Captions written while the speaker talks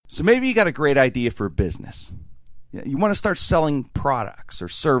So maybe you got a great idea for a business. You want to start selling products or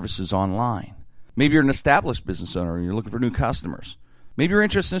services online. Maybe you're an established business owner and you're looking for new customers. Maybe you're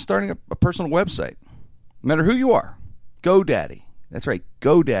interested in starting a personal website. No matter who you are, GoDaddy. That's right,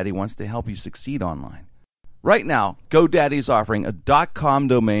 GoDaddy wants to help you succeed online. Right now, GoDaddy is offering a .com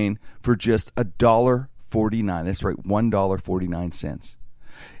domain for just $1.49. That's right, $1.49.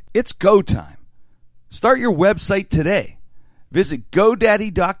 It's go time. Start your website today. Visit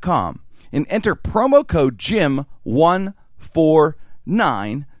GoDaddy.com and enter promo code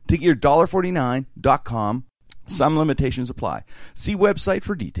JIM149 to get your $1.49.com. Some limitations apply. See website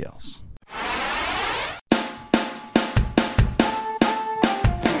for details.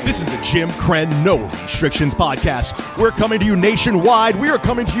 This is the Jim Crenn No Restrictions podcast. We're coming to you nationwide. We are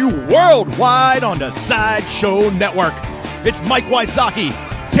coming to you worldwide on the Sideshow Network. It's Mike Wysocki,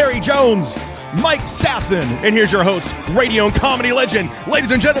 Terry Jones, Mike Sasson, and here's your host, radio and comedy legend.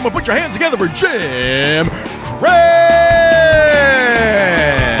 Ladies and gentlemen, put your hands together for Jim Crenn.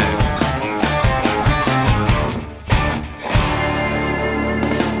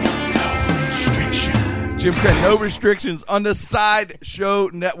 Jim Crenn, No Restrictions on the Sideshow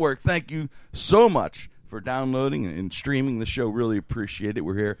Network. Thank you so much for downloading and streaming the show. Really appreciate it.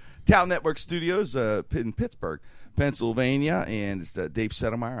 We're here, Talent Network Studios in Pittsburgh, Pennsylvania, and it's Dave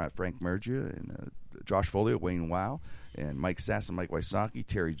Settlemeyer, Frank Mergia, and Josh Foley, Wayne Wow, and Mike Sasson, Mike Wysocki,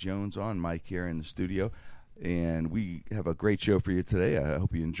 Terry Jones on, Mike here in the studio. And we have a great show for you today. I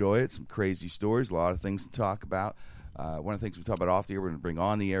hope you enjoy it. Some crazy stories, a lot of things to talk about. One of the things we talk about off the air, we're going to bring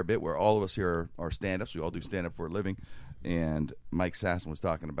on the air a bit, where all of us here are stand-ups. We all do stand-up for a living. And Mike Sasson was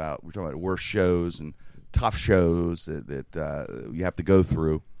talking about, we're talking about worst shows and tough shows that you have to go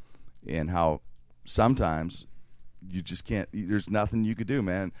through, and how sometimes you just can't, there's nothing you could do,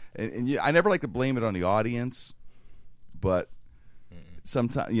 man. And I never like to blame it on the audience, but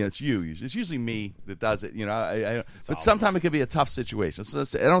sometimes, it's usually me that does it, but sometimes it could be a tough situation. So I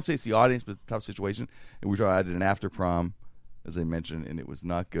don't say it's the audience, but it's a tough situation. And I did an after prom, as I mentioned, and it was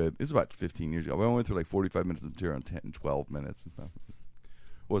not good. It was about 15 years ago. We went through like 45 minutes of material in 10 and 12 minutes and stuff.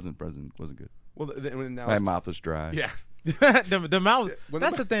 Wasn't good. Well, my mouth was dry. Yeah. the mouth,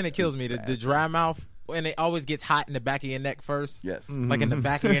 that's the thing that kills me, the dry mouth. And it always gets hot in the back of your neck first. Yes. Like in the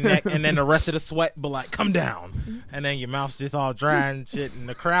back of your neck, and then the rest of the sweat but like come down. And then your mouth's just all dry and shit. And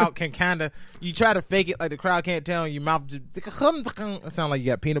the crowd can kind of, you try to fake it like the crowd can't tell, and your mouth just, it sounds like you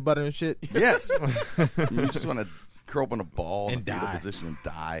got peanut butter and shit. Yes. You just want to curl up in a ball and in a fetal die. position and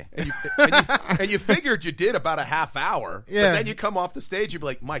die. And you figured you did about a half hour. Yeah. But then you come off the stage, you'd be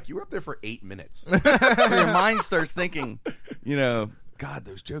like, Mike, you were up there for 8 minutes. Your mind starts thinking, God,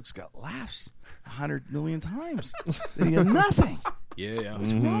 those jokes got laughs 100 million times. They get nothing. Yeah.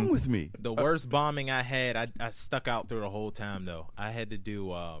 What's wrong with me? The worst bombing I had, I stuck out through the whole time, though. I had to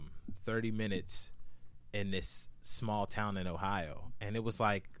do 30 minutes in this small town in Ohio, and it was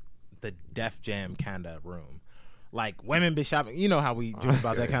like the Def Jam kind of room. Like, women be shopping. You know how we joke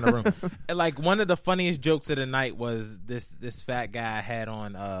about that kind of room. And like, one of the funniest jokes of the night was this fat guy had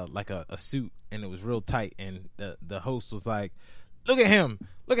on like a suit, and it was real tight, and the host was like, look at him.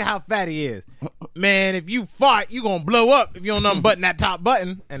 Look at how fat he is. Man, if you fart, you going to blow up if you don't unbutton that top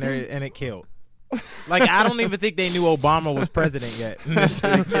button. And it killed. Like, I don't even think they knew Obama was president yet in this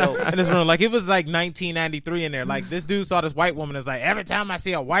room. Like, it was like 1993 in there. Like, this dude saw this white woman. It's like, every time I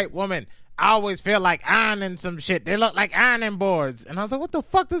see a white woman, I always feel like ironing some shit. They look like ironing boards. And I was like, what the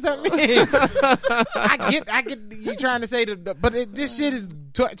fuck does that mean? I get you trying to say that, but this shit is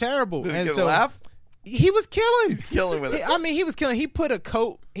terrible. Did and you so laugh? he was killing. He's killing with it. I mean, he was killing. He put a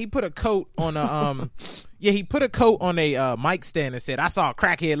coat on a he put a coat on a mic stand and said, "I saw a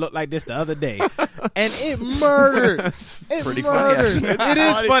crackhead look like this the other day," and it murdered. It pretty murdered. funny, actually. It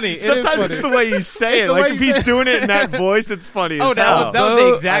is funny. Sometimes it's the way you say it. Like, if he's doing it in that voice, it's funny as hell. that was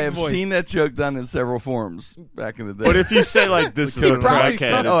the exact I have voice. seen that joke done in several forms back in the day. But if you say, like, this is a probably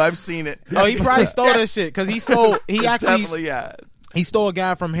crackhead. Oh, I've seen it. Oh, he probably stole that shit because he Definitely, yeah. he stole a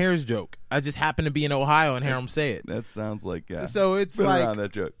guy from Hair's joke. I just happened to be in Ohio and hear him say it. That sounds like, yeah. So it's Been like, around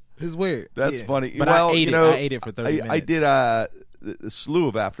that joke. it's weird. That's Yeah. funny. But well, I ate it. I ate it for 30 minutes. I did a slew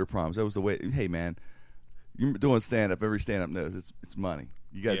of after proms. That was the way. Hey, man, you're doing stand-up. Every stand-up knows it's money.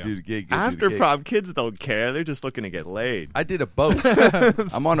 You got to do the gig. After prom, kids don't care. They're just looking to get laid. I did a boat.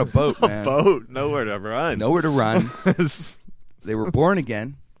 I'm on a boat, man. A boat, nowhere to run. Nowhere to run. They were born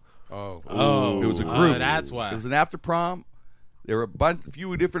again. Oh, It was a group. That's why. It was an after prom. There were a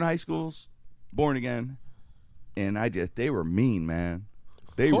few different high schools, born again, and they were mean, man.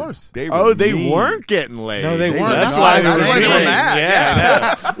 They Of course. They were Oh, they mean. weren't getting laid. No, they weren't. That's No, why that's they why were they were mean. mad.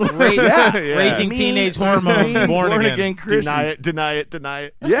 Yeah. Raging Mean, teenage hormones, mean, born again. Christians. Deny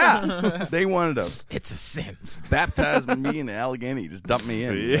it. Yeah, they wanted to It's a sin. baptize me in Allegheny. Just dump me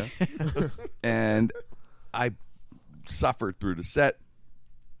in. You know? And I suffered through the set.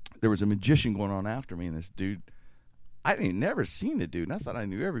 There was a magician going on after me, and this dude, I ain't never seen the dude, and I thought I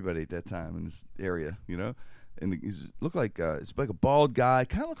knew everybody at that time in this area, you know. And he looked like it's like a bald guy,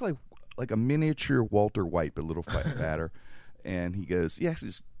 kind of looked like a miniature Walter White, but a little fatter. And he actually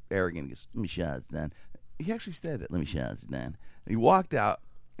just arrogant. He goes, "Let me show it's done." He actually said it. "Let me show it's done." And he walked out,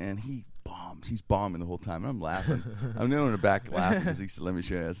 and he bombs. He's bombing the whole time. And I'm laughing. I'm there in the back laughing because he said, "Let me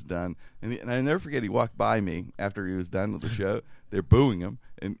show you it's done." And I never forget, he walked by me after he was done with the show. They're booing him,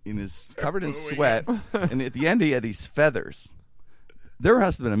 and he's covered in sweat. And at the end, he had these feathers. There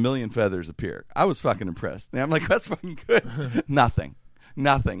has to have been 1 million feathers appear. I was fucking impressed. And I'm like, that's fucking good. Nothing.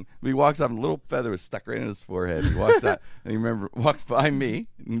 But he walks up, and a little feather was stuck right in his forehead. He walks out, and he walks by me,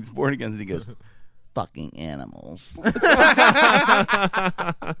 and he's born again, and he goes, "Fucking animals."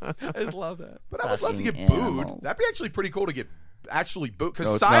 I just love that. But I would love to get Animals. booed. That'd be actually pretty cool to get actually booed, because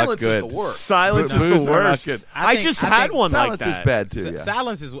No, it's not silence is good. the worst. Silence Boos is the are not worst. good. I think- just I had think one like Silence that. is bad too. Yeah.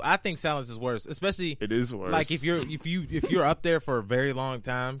 Silence is. I think silence is worse, especially. It is worse. Like if you're up there for a very long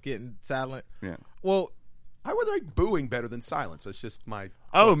time getting silent. Yeah. Well, I would like booing better than silence. That's just my.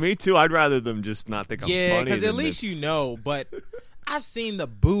 Oh, me too. I'd rather them just not think I'm yeah, funny. because at than least this. you know. But I've seen the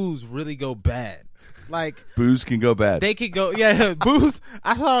boos really go bad. Like Booze can go bad. they could go. Yeah, boos.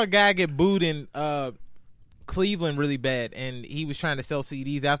 I saw a guy get booed in Cleveland really bad, and he was trying to sell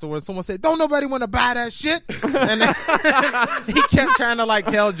CDs afterwards. Someone said, "Don't nobody want to buy that shit," and he kept trying to like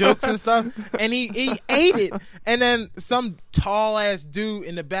tell jokes and stuff, and he ate it. And then some tall ass dude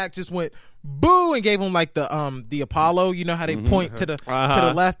in the back just went boo and gave him like the Apollo. You know how they point to the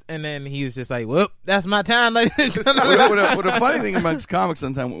left, and then he was just like, "Whoop, that's my time." Like, what a funny thing amongst comics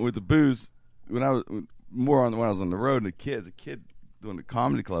sometimes with the booze, when I was when I was on the road, a kid doing the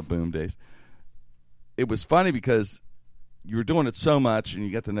comedy club boom days, it was funny because you were doing it so much and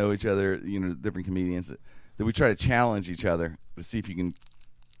you got to know each other, you know, different comedians, that we try to challenge each other to see if you can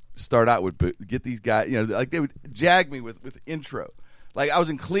start out with get these guys, you know, like they would jag me with intro. Like I was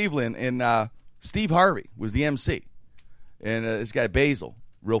in Cleveland and Steve Harvey was the MC, and this guy Basil,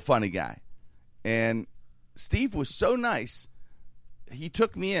 real funny guy, and Steve was so nice. He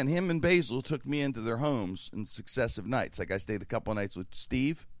took me in. Him and Basil took me into their homes in successive nights. Like I stayed a couple nights with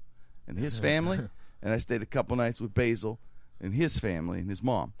Steve and his family, and I stayed a couple nights with Basil and his family and his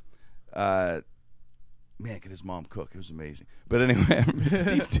mom. Man, could his mom cook? It was amazing. But anyway,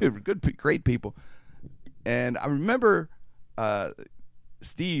 Steve, dude, great people. And I remember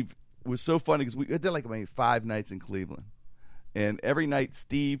Steve was so funny because we did like maybe 5 nights in Cleveland, and every night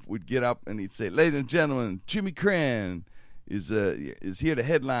Steve would get up and he'd say, "Ladies and gentlemen, Jimmy Crenn is here to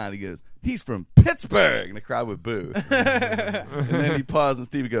headline." He goes, "He's from Pittsburgh," and the crowd would boo. And then he'd pause, and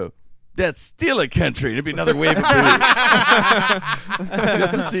Steve would go, "That's Steeler country." And it'd be another wave of boo,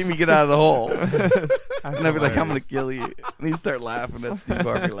 just to see me get out of the hole. And I'd be like, "I'm gonna kill you," and he'd start laughing. At Steve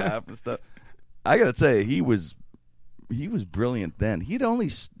Harvey laugh and stuff. I gotta say, he was brilliant then. He'd only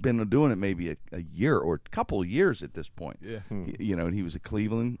been doing it maybe a year or a couple of years at this point. Yeah. You know, and he was a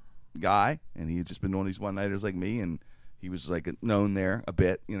Cleveland guy, and he had just been doing these one-nighters like me, and he was like known there a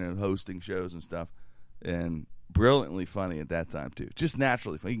bit, you know, hosting shows and stuff, and brilliantly funny at that time too. Just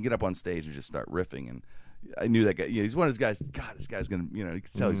naturally funny. He can get up on stage and just start riffing, and I knew that guy. Yeah, he's one of those guys. God, this guy's gonna, you know, you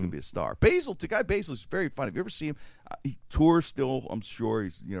can tell he's gonna be a star. Basil, the guy Basil is very funny. If you ever see him, he tours still. I'm sure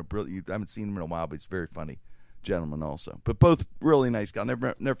he's, you know, brilliant. I haven't seen him in a while, but he's very funny gentleman also. But both really nice guys.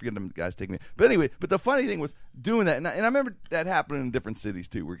 Never forget them guys taking me. But anyway, but the funny thing was doing that, and I remember that happening in different cities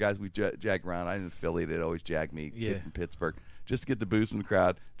too, where guys we jag around. I didn't Philly, they'd always jag me. Yeah. Kid from Pittsburgh, just to get the boost from the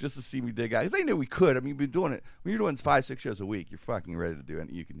crowd, just to see me dig out. Because they knew we could. I mean, we've been doing it. When you're doing 5-6 shows a week, you're fucking ready to do it.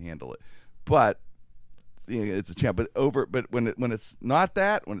 And you can handle it. But you know, it's a champ. But when it's not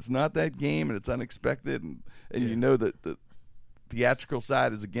that, when it's not that game, and it's unexpected, and you know that the theatrical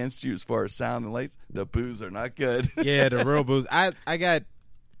side is against you as far as sound and lights, the boos are not good. yeah, the real boos. I got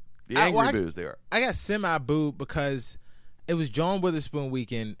The angry boos they are. I got semi-booed because it was John Witherspoon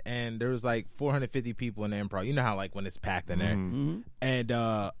weekend, and there was like 450 people in the Improv. You know how like when it's packed in there. Mm-hmm. And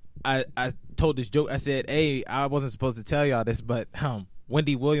I told this joke. I said, "Hey, I wasn't supposed to tell y'all this, but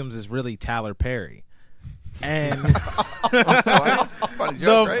Wendy Williams is really Tyler Perry." And Funny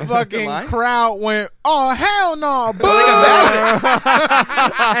joke, the right? Good fucking line. crowd went, "Oh hell no, boo!"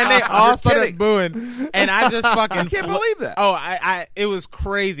 And they all started kidding. booing. And I just fucking I can't believe that. Oh, I it was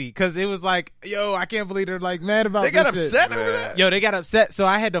crazy because it was like, yo, I can't believe they're like mad about. They got this shit. upset over that. Yo, they got upset, so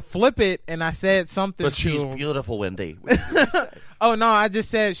I had to flip it, and I said something. But to she's them. beautiful, Wendy. Oh no, I just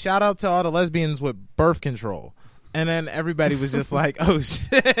said shout out to all the lesbians with birth control. And then everybody was just like, "Oh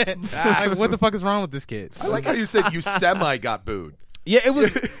shit! Like, what the fuck is wrong with this kid?" I like how you said you semi got booed. Yeah, it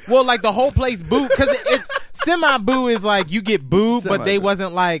was well, like the whole place booed because it's semi boo is like you get booed, but they Semi-boo.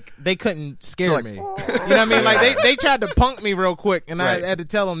 wasn't like they couldn't scare like, me. You know what I mean? Like they tried to punk me real quick, and Right. I had to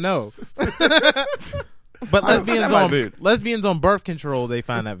tell them no. But semi-booed. lesbians on birth control, they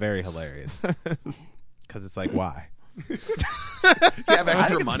find that very hilarious because it's like why. You have I extra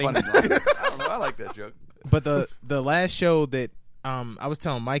think it's money. funny. I don't know. I like that joke. But the last show that I was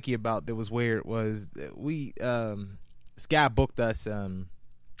telling Mikey about that was weird was that we this guy booked us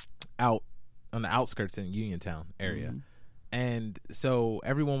out on the outskirts in Uniontown area. And so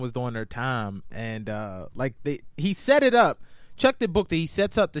everyone was doing their time and he set it up. Chuck that booked it, he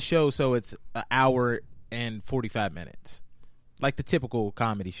sets up the show so it's an hour and 45 minutes. Like the typical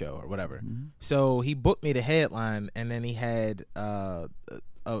comedy show or whatever. So he booked me the headline and then he had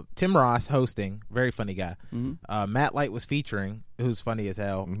Tim Ross hosting, very funny guy. Matt Light was featuring, who's funny as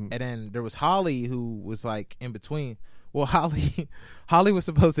hell, and then there was Holly, who was like in between. Well, Holly was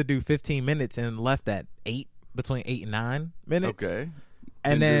supposed to do 15 minutes and left at between 8 and 9 minutes. Okay.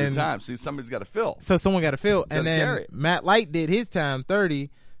 And Didn't do then the time. See, somebody's got to fill. so someone got to fill, and then carry it. Matt Light did his time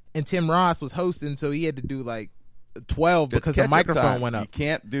 30, and Tim Ross was hosting, so he had to do like 12 because It's the catch-up microphone time. went up. You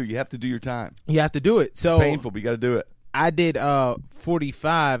have to do your time. You have to do it. So It's painful, but you got to do it. I did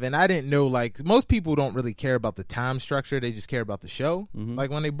 45, and I didn't know, like, most people don't really care about the time structure. They just care about the show, like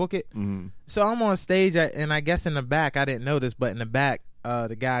when they book it. So I'm on stage, and I guess in the back, I didn't notice, but in the back,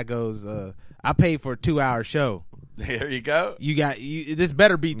 the guy goes, I paid for a 2-hour show. There you go. This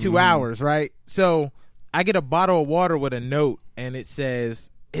better be 2 hours, right? So I get a bottle of water with a note, and it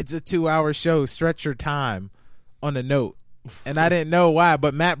says, it's a 2-hour show, stretch your time, on the note. And I didn't know why,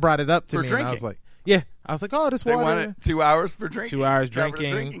 but Matt brought it up to For me, and I was drinking. like, yeah. I was like, oh, this They water. want it 2 hours for drinking. 2 hours Cover the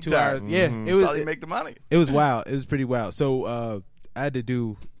drinking, 2 time. hours. Yeah, it That's was. how you make the money. It was wild. It was pretty wild. So I had to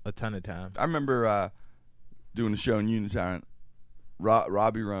do a ton of time. I remember doing a show in Uniontown.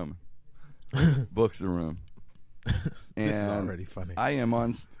 Robbie Roman books the room. And This is already funny.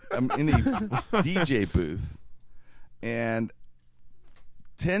 I'm in the DJ booth, and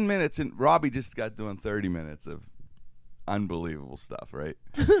 10 minutes, and Robbie just got doing 30 minutes of unbelievable stuff, right?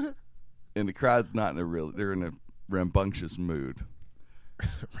 And the crowd's not they're in a rambunctious mood.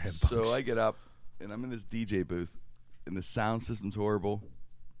 So I get up, and I'm in this DJ booth, and the sound system's horrible.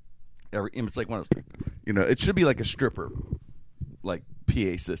 And it's like one of those, it should be like a stripper, like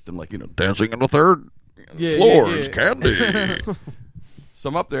PA system, like, dancing on the third floor is candy. So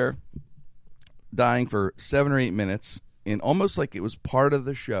I'm up there, dying for 7 or 8 minutes, and almost like it was part of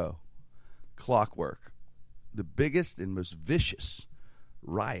the show. Clockwork. The biggest and most vicious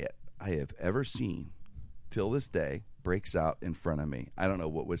riot I have ever seen till this day breaks out in front of me. I don't know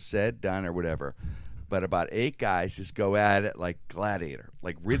what was said, done, or whatever, but about 8 guys just go at it like Gladiator.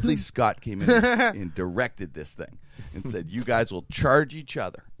 Like Ridley Scott came in and directed this thing and said, you guys will charge each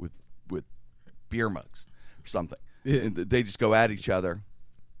other with beer mugs or something. Yeah. And they just go at each other.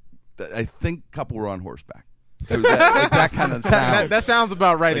 I think a couple were on horseback. It was that kind of sound. that sounds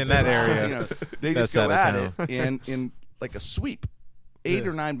about right in that area. They just That go side at of it, and in like a sweep, 8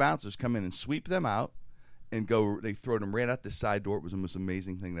 or 9 bouncers come in and sweep them out, and go. They throw them right out the side door. It was the most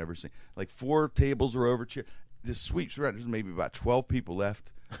amazing thing I've ever seen. Like 4 tables are over. Just sweeps right. There's maybe about 12 people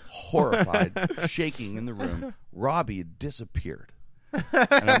left, horrified, shaking in the room. Robbie had disappeared,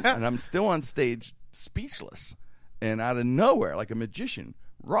 and I'm still on stage, speechless, and out of nowhere, like a magician,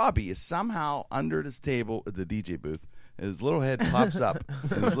 Robbie is somehow under this table at the DJ booth. And his little head pops up,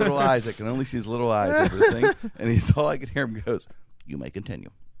 and his little eyes, I can only see his little eyes over the thing, and he's all I can hear him goes, you may continue.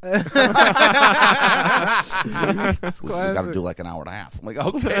 We got to do like an hour and a half. I'm like,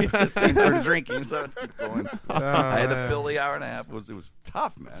 okay, so it's same for drinking, so let's keep going. I had to fill the hour and a half. It was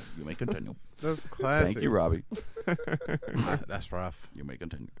tough, man. You may continue. That's classic. Thank you, Robbie. That's rough. You may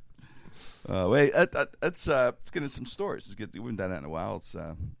continue. Wait, let's get into some stories. We haven't done that in a while.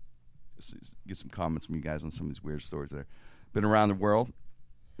 Let's get some comments from you guys on some of these weird stories that have been around the world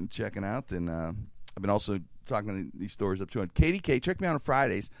and checking out. And I've been also talking these stories up to on KDK. Check me out on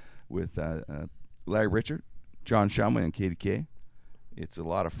Fridays with Larry Richard, John Shumway, and KDK. It's a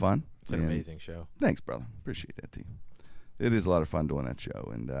lot of fun. It's an amazing show. Thanks, brother. Appreciate that, team. It is a lot of fun doing that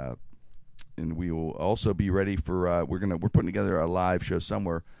show. And we will also be ready for. We're putting together a live show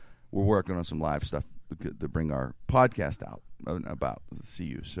somewhere. We're working on some live stuff to bring our podcast out about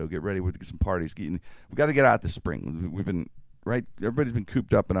CU. So get ready. We'll get some parties. We got to get out this spring. We've been right. Everybody's been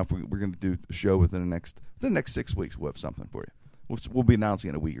cooped up enough. We're going to do a show within the next 6 weeks. We'll have something for you. We'll be announcing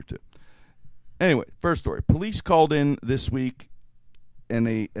in a week or two. Anyway, first story. Police called in this week at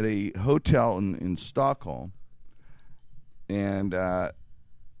a hotel in Stockholm, and the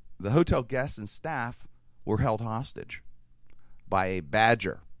hotel guests and staff were held hostage by a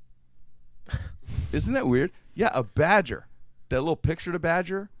badger. Isn't that weird? Yeah, a badger. That little picture of the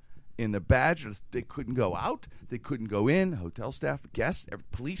badger, and the badger, they couldn't go out. They couldn't go in. Hotel staff, guests,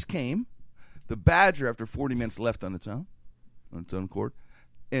 police came. The badger, after 40 minutes, left on its own accord.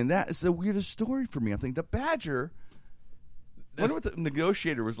 And that is the weirdest story for me. I think the badger. I wonder what the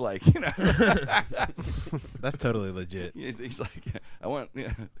negotiator was like. That's totally legit. He's like, I want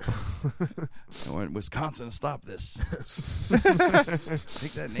Wisconsin to stop this.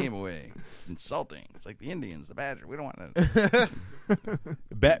 Take that name away. It's insulting. It's like the Indians, the badger. We don't want to.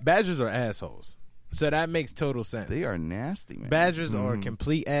 Badgers are assholes. So that makes total sense. They are nasty, man. Badgers are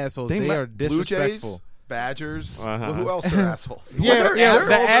complete assholes. They are disrespectful. Blue Jays, Badgers. Well, who else are assholes? Yeah,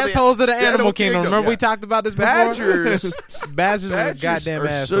 the assholes of the animal kingdom. Remember we talked about this before? Badgers are goddamn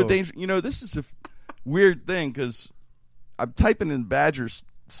assholes. So dangerous. This is a weird thing because I'm typing in badgers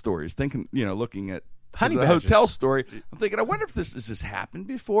stories, thinking, looking at a hotel story. I'm thinking, I wonder if has this happened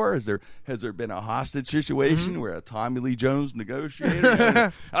before? Has there been a hostage situation where a Tommy Lee Jones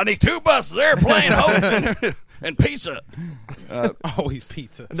negotiator? I need 2 buses, airplane, and pizza. Always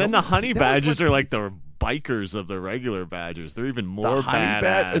pizza. And then the honey badgers are like the bikers of the regular badgers. They're even more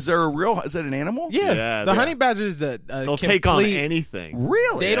badass. Is that an animal? Yeah, the honey badgers they'll take on anything.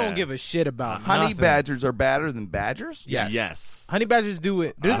 Really? They don't give a shit about honey nothing. badgers are badder than badgers? Yes. Honey badgers do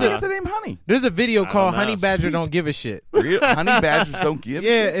it. How do you get the name Honey? There's a video called know. Honey Badger Don't Give a Shit. Honey badgers don't give a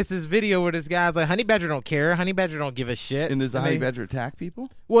shit? It's this video where this guy's like, Honey Badger don't care. Honey Badger don't give a shit. And does the honey badger attack people?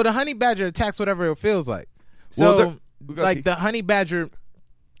 Well, the honey badger attacks whatever it feels like. So, Well, the honey badger,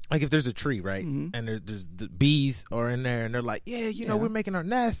 like if there's a tree, right, and there's the bees are in there, and they're like, we're making our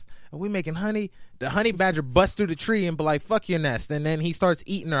nest, and we're making honey. The honey badger busts through the tree and be like, fuck your nest. And then he starts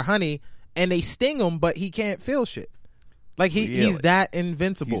eating their honey, and they sting him, but he can't feel shit. Like he's that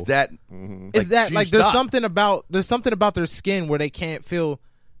invincible. He's that. Is that like there's something about their skin where they can't feel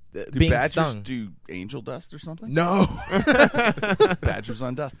being badgers stung. do angel dust or something? No. Badgers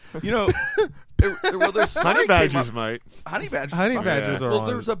on dust. There's Honey badgers might. Honey badgers. Are well, on,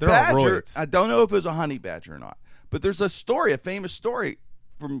 there's a they're on badger. roids. I don't know if it was a honey badger or not, but there's a famous story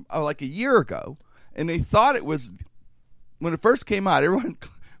from like a year ago, and they thought it was when it first came out. Everyone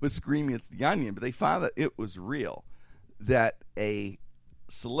was screaming it's the Onion, but they found that it was real. That a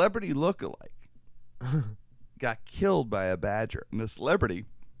celebrity lookalike got killed by a badger, and the celebrity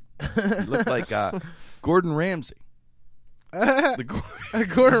looked like Gordon Ramsay.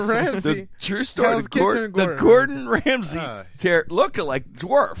 Gordon Ramsay. The true story. Hell's Kitchen The Gordon Ramsay lookalike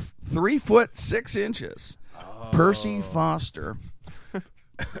dwarf, 3'6". Percy Foster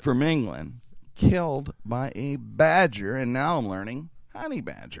from England, killed by a badger, and now I'm learning honey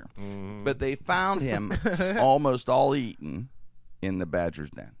badger. But they found him almost all eaten in the badger's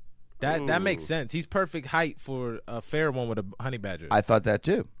den. That makes sense. He's perfect height for a fair one with a honey badger. I thought that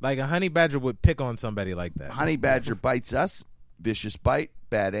too. Like a honey badger would pick on somebody like that. Honey badger bites us. Vicious bite.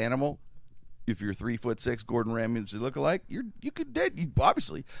 Bad animal. If you're 3'6", Gordon Ramsay lookalike, you could dead.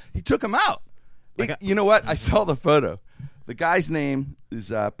 Obviously, he took him out. You know what? I saw the photo. The guy's name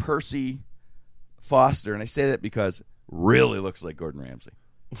is Percy Foster, and I say that because really looks like Gordon Ramsay.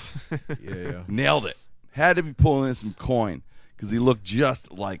 Yeah. Nailed it. Had to be pulling in some coin because he looked just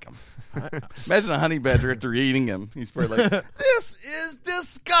like him. Imagine a honey badger after eating him. He's probably like, this is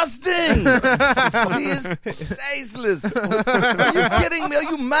disgusting. He is tasteless. Are you kidding me? Are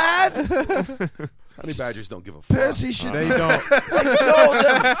you mad? Honey badgers don't give a fuck. Percy should They don't. I told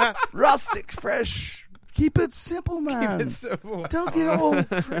him, rustic, fresh. Keep it simple, man. Keep it simple. Don't get all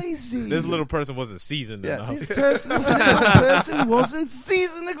crazy. This little person wasn't seasoned enough. This person wasn't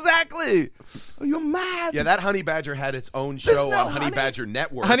seasoned exactly. Oh, you're mad. Yeah, that honey badger had its own show no on Honey Badger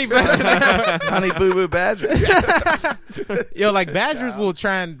Network. Honey badger. Honey Boo Boo Badger. Yo, like badgers will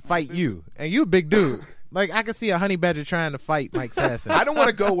try and fight you, and you a big dude. Like I can see a honey badger trying to fight Mike Sasson. I don't want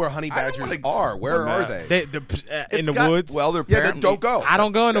to go where honey badgers are. Where are they? In the woods. Well, they're Yeah, apparently, don't go. I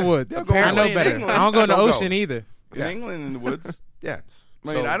don't go in the woods. go I know in better. England. I don't go in the Don't go. ocean either. in England in the woods. Yeah.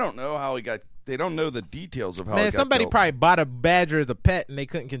 I mean, I don't know how he got. They don't know the details of how. he Man, got somebody killed. probably bought a badger as a pet and they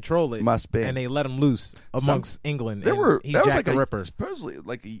couldn't control it. Must be. And they let him loose amongst England. There and were he's that was Jack like the Ripper. supposedly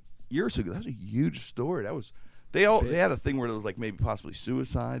like years ago. That was a huge story. That was they had a thing where it was like maybe possibly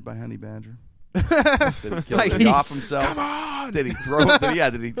suicide by honey badger. Did he kill Like did he he's- off himself? Come on. Did he throw?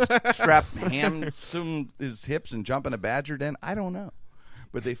 Did he strap hams to his hips and jump in a badger den? I don't know.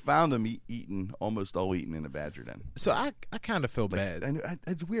 But they found him almost all eaten in a badger den. So I kind of feel bad.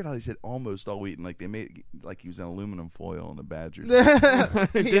 It's weird how they said almost all eaten. Like they made like he was in aluminum foil in a badger.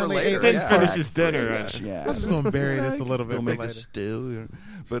 He only later, ate- Didn't Yeah. finish his dinner. Yeah, I'm just gonna bury this a little bit Still for make a later. stew. You know.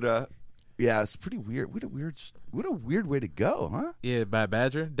 But yeah, it's pretty weird. What a weird way to go, huh? Yeah, by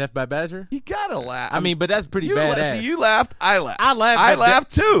badger, death by badger. You gotta laugh. I mean, but that's pretty you badass. See, you laughed. I laughed. I laughed. I but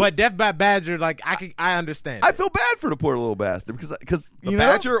laughed too. But death by badger, like I understand. I feel bad for the poor little bastard because The you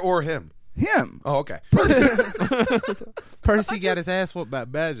badger or him? know him. Oh, okay. Percy got his ass whooped by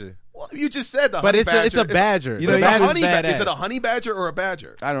badger. Well, you just said the But honey it's badger. a badger. You The know, It's a badger's honey badass. Is it a honey badger or a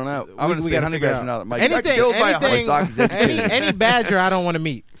badger? I don't know. I'm We gonna say gotta honey figure badger out. now that Mike anything, killed by a anything, Waisaki's educated. any badger I don't want to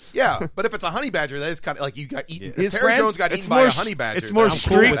meet. Yeah, but if it's a honey badger, that is kind of like you got eaten. His Terry friends- Jones got It's eaten by more a honey badger. It's more then I'm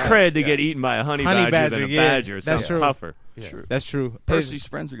cool street with that. cred to Yeah. get eaten by a honey Honey badger than a badger, yeah, badger. It that's sounds true. tougher. True. That's true. Percy's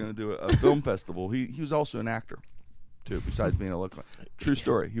friends are going to do a film festival. He was also an actor too, besides being a local. True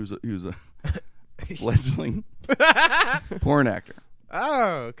story. He was a fledgling porn actor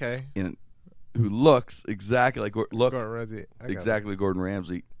Oh, okay. who looks exactly like Gordon exactly Gordon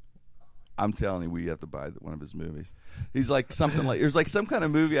Ramsay. I'm telling you, we have to buy one of his movies. He's like something like there's like some kind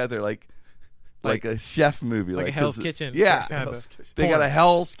of movie out there like a chef movie, Like a Hell's Kitchen. Yeah, Kinda. they got a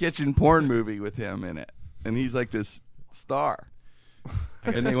Hell's Kitchen porn movie with him in it, and he's like this star.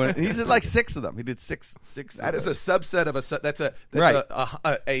 And they went. And he did like 6 of them. He did six. That is a subset of that's Right. a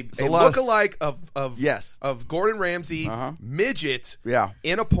a lot of- lookalike of Yes. of Gordon Ramsay midget Yeah.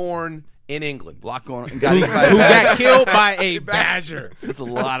 in a porn in England. Lot going on. And got eaten by a Who badger. got killed by a badger? It's a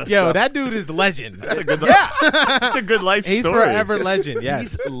lot of Yo, stuff. that dude is legend. That's a good. That's a good life He's story. forever legend. Yes,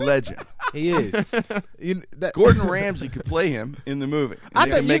 He's a legend. he is. Gordon Ramsay could play him in the movie. I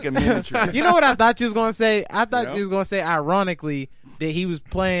And they thought could make a miniature. You know what I thought you was gonna say? I thought know? you was gonna say, ironically, that he was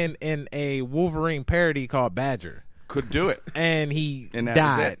playing in a Wolverine parody called Badger, Could do it. and he And that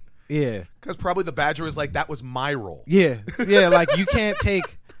was died. it. Yeah, Because probably the badger was like, that was my role. yeah. Like you can't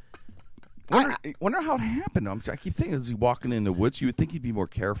take. Wonder how it happened. I keep thinking, is he walking in the woods? You would think he'd be more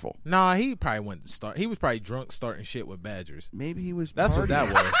careful. Nah, he probably went to start. He was probably drunk starting shit with badgers. Maybe he was. That's what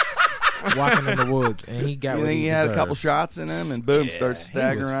that was. Walking in the woods, and he got You what think he he had a deserved. couple shots in him, and boom, starts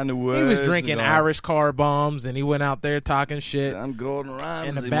staggering around the woods. He was and drinking going, Irish car bombs, and he went out there talking shit. I'm Gordon Ramsay,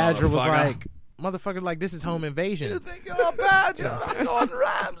 And the badger was motherfucker. like, "Motherfucker, like this is home You invasion." think you're a badger? I'm Gordon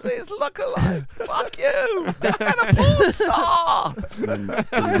Ramsay's lookalike. Fuck you. And a porn star. And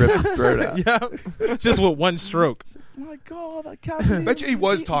he ripped his throat out. Yeah, just with one stroke. Oh my God, I can't believe Bet you he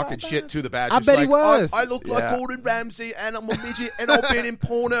was eating talking my shit to the badger. I bet he like, was. I look like Yeah. Gordon Ramsay, and I'm a midget, and I've been in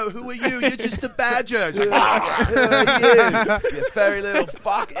porno. Who are you? You're just a badger. It's like, you very little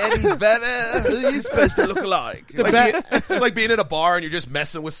fuck, Eddie Vedder. Who are you supposed to look like? it's like being in a bar and you're just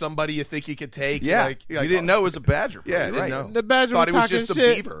messing with somebody you think you can take. Yeah, Like, you didn't know it was a badger. Yeah, I You're didn't right. know. The badger Thought he was talking just a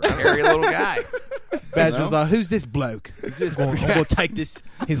shit. beaver. Hairy little guy. Badger was like, "Who's this bloke? I'm gonna take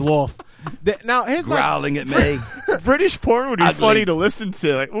his loaf." Now here's my Growling at me. British porn would be Ugly. funny to listen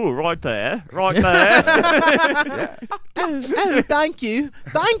to. Like, ooh, right there, right there. oh, thank you.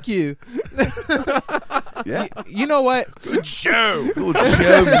 Yeah. You know what? Good show. Good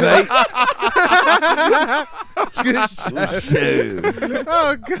show, mate. Good shit. Good show.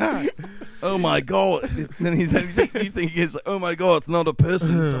 Oh god. Oh my God. Then you think he's like, oh my God, it's not a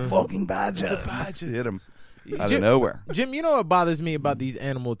person, it's a fucking badger. It's a badger. Hit him out of Jim- nowhere. Jim, you know what bothers me about these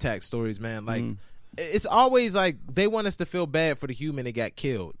animal attack stories, man? Like, it's always like they want us to feel bad for the human that got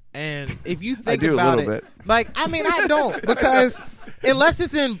killed. And if you think do a about little it, bit. like, I mean, I don't, because unless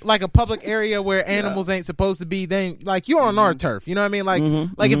it's in like a public area where animals ain't supposed to be, then like you're on our turf. You know what I mean?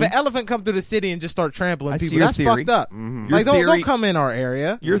 Like, if an elephant come through the city and just start trampling I see people, your that's theory. fucked up. Your Like, don't theory- come in our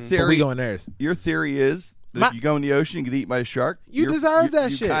area. Your But theory, we go in theirs. Your theory is that if you go in the ocean and get eaten by a shark, You deserve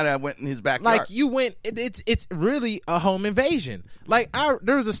that shit. You kind of went in his backyard. Like you went, it's really a home invasion. Like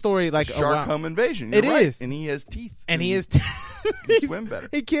there was a story like shark around- home invasion. It You're right. is. And he has teeth. and he is He swim better.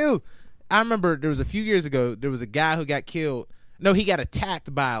 He killed. I remember there was a few years ago. There was a guy who got killed. No, he got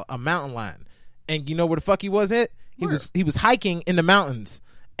attacked by a mountain lion, and you know where the fuck he was at? He was hiking in the mountains,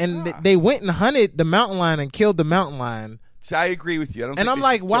 and they went and hunted the mountain lion and killed the mountain lion. So I agree with you. I don't. And think I'm they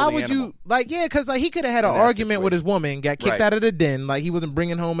like, should why kill the would animal. you like? Yeah, because like he could have had an In that argument with his situation. woman, got kicked Right. out of the den, like he wasn't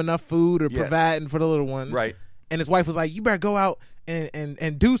bringing home enough food or Yes. providing for the little ones. Right. And his wife was like, "You better go out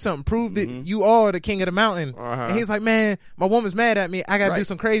and do something. Prove that you are the king of the mountain. And he's like, man, my woman's mad at me. I got to do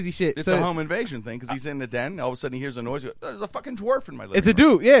some crazy shit. It's a home invasion thing because he's in the den. All of a sudden, he hears a noise. There's a fucking dwarf in my living room. It's a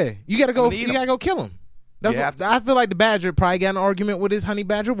dude. Yeah, you got to go. You got to go kill him. That's I feel like the Badger probably got an argument with his Honey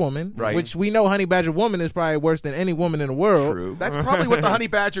Badger woman, which we know Honey Badger woman is probably worse than any woman in the world. True. That's probably what the Honey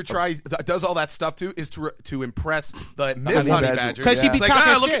Badger does all that stuff to, is to impress the Miss Honey Badger. Because she be talking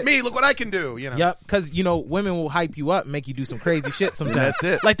shit. Look at me, look what I can do. You know? Yep, because, women will hype you up and make you do some crazy shit sometimes. That's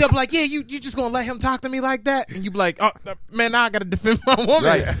it. Like, they'll be like, yeah, you just going to let him talk to me like that? And you be like, oh, man, now I got to defend my woman.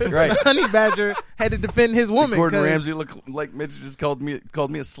 Right. Honey Badger had to defend his woman. Gordon Ramsay looked like Mitch just called me a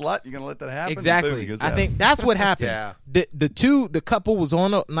slut. You going to let that happen? Exactly. I think that's what happened. Yeah. The couple was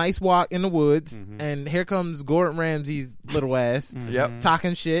on a nice walk in the woods, and here comes Gordon Ramsay's little ass,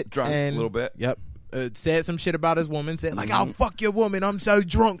 talking shit, drunk a little bit. Yep, said some shit about his woman, said like, "I'll fuck your woman. I'm so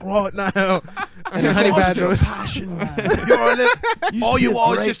drunk right now." And the Honey Badger, passion, man. All you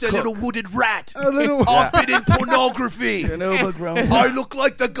are is just a little wooded rat. I've been in pornography. I look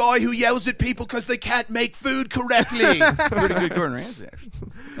like the guy who yells at people because they can't make food correctly. Pretty good Gordon Ramsay, actually.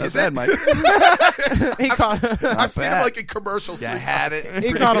 Is that Mike? I've seen him like in commercials. Yeah, had it.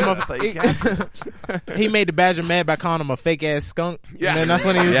 He called him he made the Badger mad by calling him a fake ass skunk. Yeah, and then that's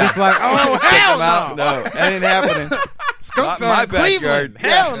when he was just like, "Oh hell no, that ain't happening." Skunks are in Cleveland.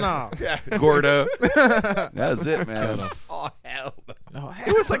 Hell no. Yeah. Gordo. That's it, man. Oh hell no.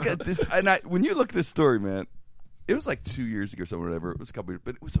 It was like when you look at this story, man. It was like 2 years ago or something, whatever. It was a couple years,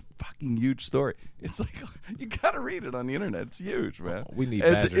 but it was a fucking huge story. It's like, you got to read it on the internet. It's huge, man. We need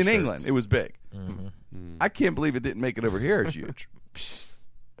Badger in shirts. England, it was big. I can't believe it didn't make it over here as huge.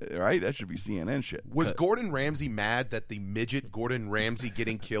 Right? That should be CNN shit. Was Gordon Ramsay mad that the midget Gordon Ramsay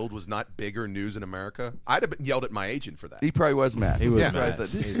getting killed was not bigger news in America? I'd have yelled at my agent for that. He probably was mad. He was mad. Thought,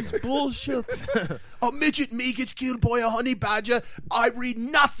 this is bullshit. A midget me gets killed by a honey badger. I read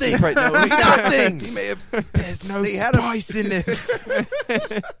nothing. Right, no, nothing. He may have. There's no spice in this.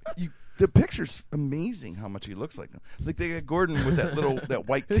 The picture's amazing how much he looks like him. Like they got Gordon with that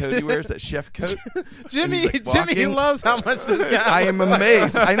white coat he wears, that chef coat. Jimmy loves how much this guy I am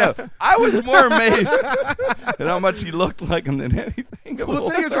amazed. I know. I was more amazed at how much he looked like him than anything. Well,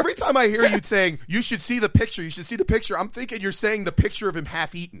 the thing is, every time I hear you saying, you should see the picture, I'm thinking you're saying the picture of him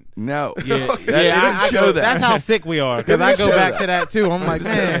half eaten. No. It didn't show that. That's how sick we are, because I go back to that too. I'm like,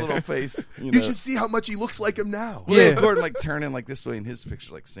 man. Little face. You should see how much he looks like him now. Well, Gordon like turning like this way in his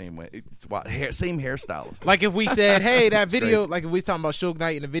picture, like same way. It's wild. Same hairstyle. Like if we said, hey, that video, crazy. Like if we was talking about Suge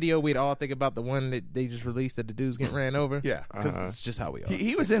Knight in the video, we'd all think about the one that they just released that the dudes getting ran over. Yeah. Because it's just how we are.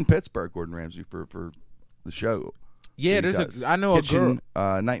 He was in Pittsburgh, Gordon Ramsay, for the show. Yeah, I know Kitchen, a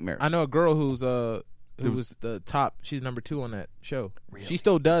girl. Nightmares. I know a girl who was the top. She's number 2 on that show. Really? She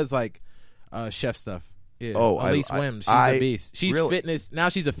still does like chef stuff. Yeah. Oh, Elise Wims. She's a beast. She's really? Fitness. Now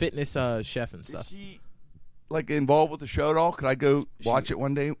she's a fitness chef and stuff. Is she like involved with the show at all? Could I go watch it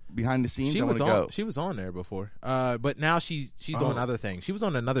one day behind the scenes? I want to go. She was on there before, but now she's doing other things. She was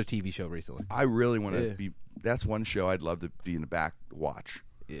on another TV show recently. I really want to be. That's one show I'd love to be in the back to watch.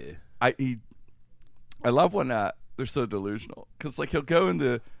 Yeah, I love when they're so delusional, because like he'll go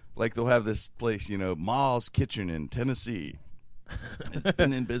into like they'll have this place, Ma's Kitchen in Tennessee. It's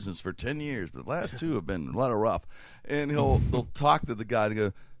been in business for 10 years, but the last 2 have been a lot of rough. And they'll talk to the guy and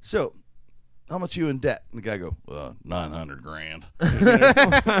go, so how much you in debt? And the guy go,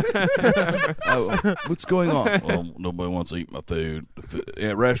 $900,000. Oh, what's going on? Well, nobody wants to eat my food.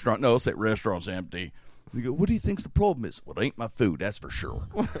 Restaurant? No, say restaurant's empty. You go, what do you think's the problem is? Well, it ain't my food, that's for sure.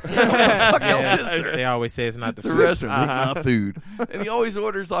 What the fuck else is there? They always say it's not the food. It's a restaurant, ain't my food. And he always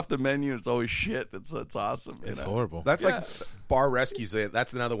orders off the menu. It's always shit. It's awesome. It's horrible. That's like Bar Rescues.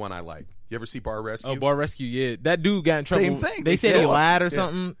 That's another one I like. You ever see Bar Rescue? Oh, Bar Rescue, yeah. That dude got in trouble. Same thing. They said he lied or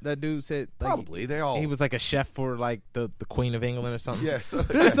something. That dude said probably he was like a chef for like the Queen of England or something. Yes.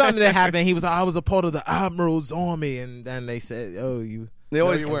 There's something that happened. He was I was a part of the Admiral's army, and then they said, "Oh, you." They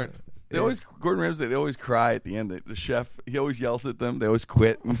always weren't. They always Gordon Ramsay. They always cry at the end. The chef, he always yells at them. They always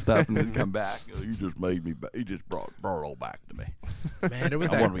quit and stuff, and then come back. You just made me. You just brought it all back to me. Man, there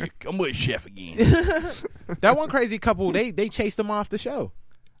was I'm with chef again. That one crazy couple. They chased him off the show.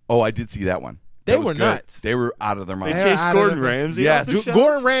 Oh, I did see that one. They were nuts. They were out of their mind. They chased Gordon Ramsay. Yes. Off the show?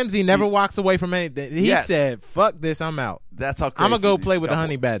 Gordon Ramsay never walks away from anything. He said, "Fuck this, I'm out." That's how crazy. I'm gonna go play with the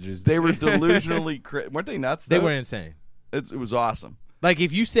Honey Badgers. They were delusionally weren't they nuts? They were insane. It was awesome. Like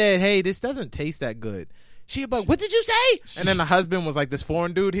if you said, "Hey, this doesn't taste that good," she'd be like, "What did you say?" And then the husband was like this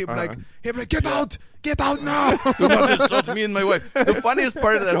foreign dude. He'd be like, "Get out now!" Who wants to insult me and my wife? The funniest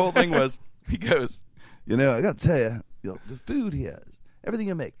part of that whole thing was he goes, I got to tell you, the food here, everything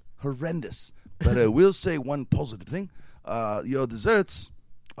you make, horrendous. But I will say one positive thing. desserts,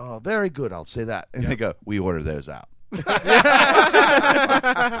 very good. I'll say that. And they go, we order those out.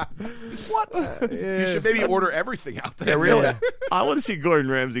 What? You should maybe order everything out there. Yeah, really. I want to see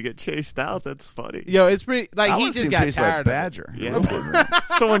Gordon Ramsay get chased out. That's funny. Yo, it's pretty. Like I he wanna see just him got chased by a tired. Of it. badger. Yeah.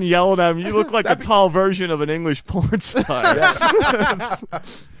 Someone yelled at him, "You look like a tall version of an English porn star."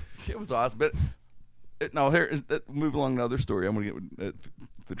 It was awesome. But move along to another story. I'm going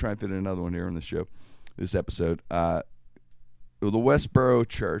to try and fit in another one here on the show, this episode. The Westboro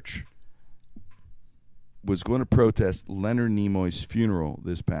Church was going to protest Leonard Nimoy's funeral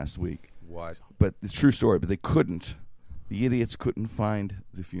this past week. What? But it's a true story, but they couldn't. The idiots couldn't find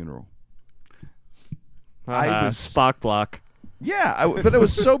the funeral. Spock block. Yeah, but it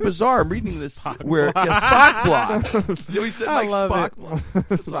was so bizarre. I'm reading this Spock block. We said like Spock block.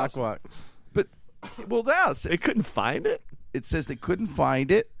 Spock block. But They couldn't find it. It says they couldn't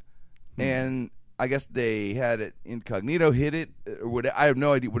find it, and I guess they had it incognito, hid it, or whatever. I have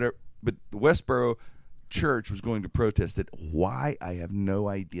no idea. Whatever. But the Westboro Church was going to protest it. Why? I have no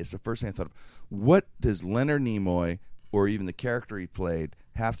idea. So first thing I thought of, what does Leonard Nimoy or even the character he played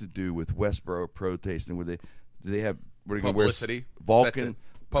have to do with Westboro protesting? Do they have publicity? Vulcan.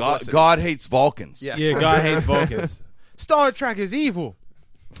 Publicity. God hates Vulcans. Yeah, God hates Vulcans. Star Trek is evil.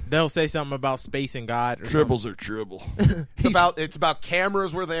 They'll say something about space and God. Or Tribbles are tribble. It's about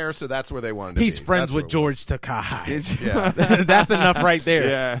cameras were there, so that's where they wanted to He's be. friends That's with where George Takei. Yeah. That's enough right there.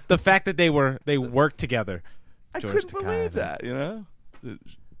 Yeah. The fact that they worked together. I George couldn't Takei. believe that,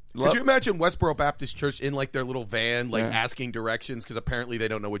 Could you imagine Westboro Baptist Church in like their little van, like Yeah. asking directions because apparently they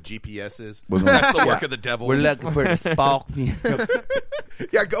don't know what GPS is? Well, That's the work of the devil. We're looking for the Spock.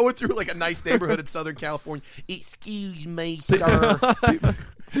 Yeah, going through like a nice neighborhood in Southern California. Excuse me, sir.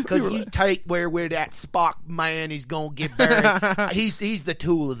 Could you take where that Spock man is gonna get buried? He's the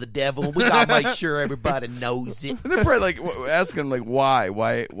tool of the devil. We gotta make sure everybody knows it. They're probably like asking like why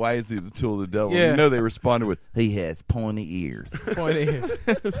is he the tool of the devil? Yeah. They responded with he has pointy ears.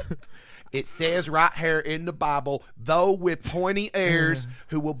 It says right here in the Bible, though with pointy ears,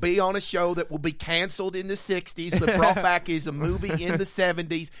 who will be on a show that will be canceled in the 60s but brought back as a movie in the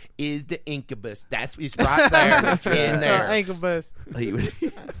 70s, is the Incubus. It's right there in there. Ankle bust. He was,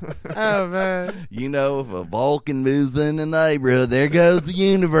 Oh man. if a Vulcan moves in the neighborhood, there goes the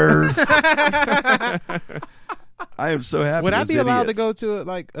universe. I am so happy. Would I those be allowed to idiots. go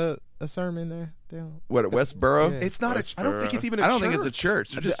to a sermon there? What at Westboro? Yeah. It's not I don't think it's even a I don't church. think it's a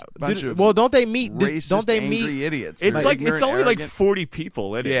church. They're just a bunch of Well, don't they meet? racist, Don't they angry meet? idiots. It's like ignorant, it's only like arrogant. 40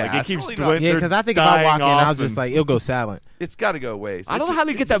 people. In it. Yeah, Like, it it's keeps really dwindling. Yeah, because I think if I walk in, I'll just like it'll go silent. It's got to go away. So I don't know it's how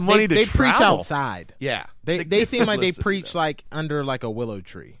they get that money to They travel. preach outside. Yeah. They get seem like they publicity, preach though. like under like a willow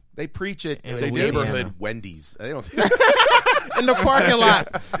tree They preach it in In the Louisiana. neighborhood Wendy's. They don't. in the parking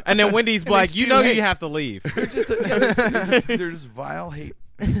lot, and then Wendy's be like, they you know, spew hate. you have to leave. They're just they're just vile,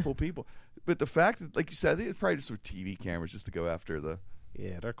 hateful people. But the fact that, like you said, I think it's probably just with TV cameras just to go after the.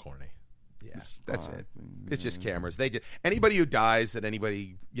 Yeah, they're corny. Yeah, that's it. thing. It's just cameras. They did anybody who dies that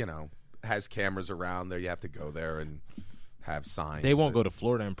anybody has cameras around there. You have to go there and have signs. They won't go to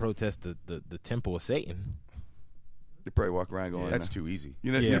Florida and protest the temple of Satan. They probably walk around going, That's too easy.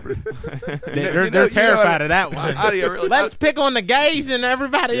 You know, Yeah. you They're know terrified what? of that one. How do you really? Let's pick on the gays and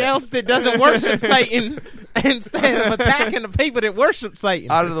everybody else that doesn't worship Satan instead of attacking the people that worship Satan.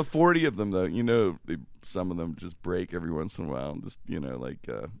 Out of the 40 of them, though, some of them just break every once in a while. And just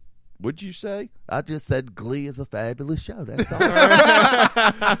what'd you say? I just said Glee is a fabulous show. That's all.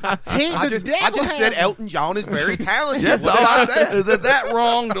 I just said Elton John is very talented. That's What all I did I said. say? Is that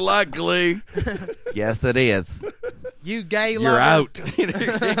wrong to like Glee? Yes, it is. You gay You're lover. out. You're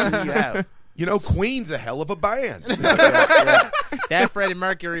kicking me out. Queen's a hell of a band. That Freddie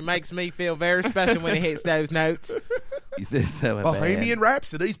Mercury makes me feel very special when he hits those notes. Is this so Bohemian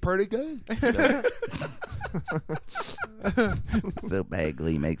Rhapsody's pretty good. So bad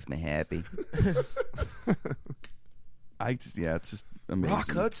Glee makes me happy. It's just amazing.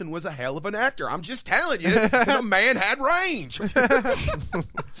 Rock Hudson was a hell of an actor. I'm just telling you, the man had range.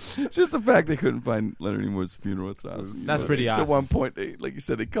 Just the fact they couldn't find Leonard Nimoy's funeral. It's awesome. That's pretty So awesome. at one point, like you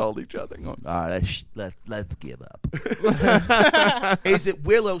said, they called each other and going, all right, let's give up. Is it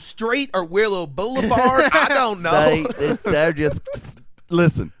Willow Street or Willow Boulevard? I don't know. They're just,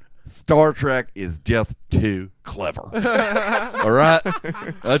 listen, Star Trek is just too clever. All right?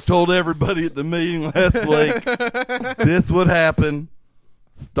 I told everybody at the meeting last week, this would happen.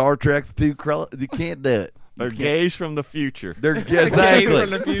 Star Trek's too clever. You can't do it. They're gays from the future. They're exactly. from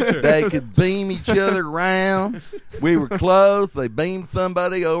the future. They could beam each other around. We were close. They beamed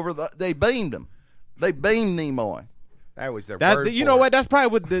somebody over. They beamed him. They beamed Nimoy. That was their That word you for know it. what? That's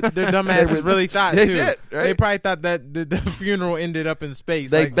probably what their dumbasses really thought they too. did, right? They probably thought that the funeral ended up in space.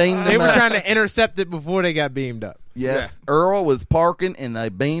 They beamed They them were up. trying to intercept it before they got beamed up. Yeah. Earl was parking, and they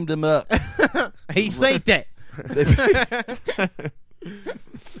beamed him up. He said that.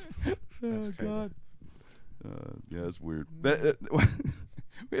 Oh, God. Yeah, that's weird. But,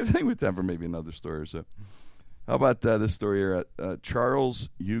 we have a thing with time for maybe another story or so. How about this story here? Charles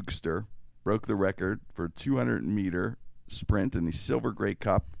Eugster broke the record for 200-meter sprint in the Silver Grey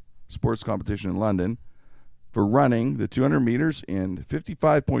Cup sports competition in London for running the 200 meters in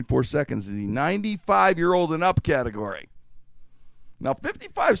 55.4 seconds in the 95-year-old and up category. Now,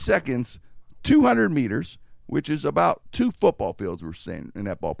 55 seconds, 200 meters, which is about 2 football fields, we're saying, in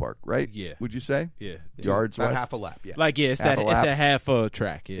that ballpark, right? Yeah. Would you say? Yeah. Yards About wise? half a lap, yeah. Like it's Half a lap. a half a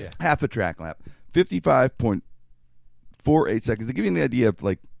track. Yeah. Half a track lap. 55.48 seconds. To give you an idea of,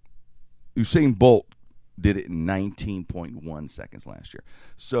 like, Usain Bolt did it in 19.1 seconds last year.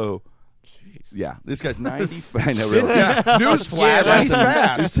 So, yeah, this guy's 90. I know, really. Newsflash, That's he's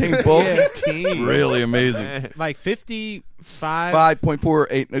fast. Usain Bolt, Yeah. really amazing. Like 55.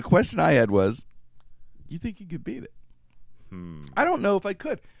 5.48. The question I had was, you think you could beat it? I don't know if I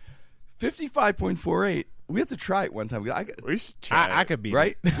could. 55.48. We have to try it one time. We should try I it. could beat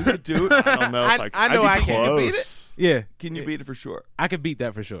Right? it. We could do it. I don't know if I, I know I'd I be can. close. You beat it? Yeah. Can you beat it for sure? I could beat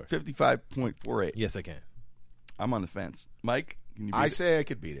that for sure. 55.48. Yes, I can. I'm on the fence. Mike, can you beat I it? say I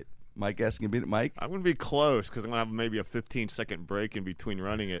could beat it. Mike asking to beat it. Mike? I'm going to be close because I'm going to have maybe a 15-second break in between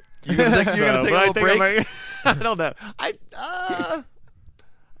running it. You're going to take a little break? I don't know. I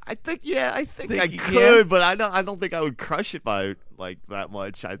think I Think you could, but I don't think I would crush it by like that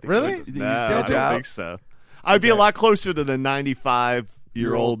much. I think Really? it You would- think no, you I said don't out? think so. I'd be a lot closer to the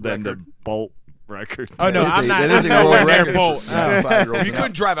 95-year-old than the record. Bolt record. Oh no, That is I'm a- not. that is I'm a not world one there, record. Bolt. for 95-year-olds You and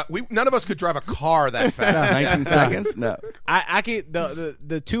couldn't drive none of us could drive a car that fast. 19 seconds? No. I could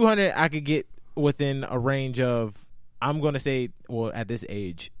the 200. I could get within a range of. I'm going to say, well, at this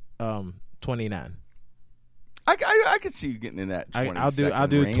age, 29. I could see you getting in that 20 I'll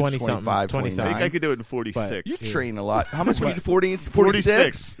do range, 20 something, 25, 20 I something. think I could do it in 46. You train a lot. How much can you do? 40,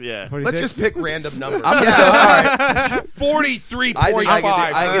 46? Yeah. 46? Let's just pick random numbers. I'm yeah, gonna- all right. 43.5.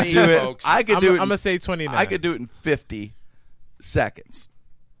 I could do it. folks. I could I'm do it. going to say 29. I could do it in 50 seconds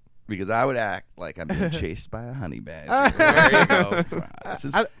because I would act like I'm being chased by a honey badger. There you go. This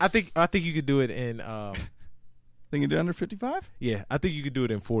is, I think you could do it in. think you do under 55? Yeah, I think you could do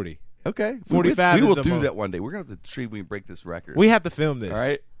it in 40. Okay. 45 We is will the do most. that one day. We're going to have to see if we can break this record. We have to film this, All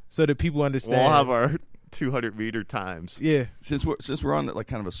right. so that people understand. We'll have our 200-meter times. Yeah. Since we're on like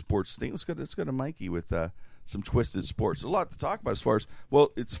kind of a sports thing, let's go to Mikey with some twisted sports. There's a lot to talk about as far as,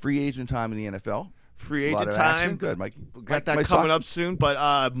 well, it's free agent time in the NFL. Free A lot agent of action. time. Good, Mikey. Got that My coming sock- up soon.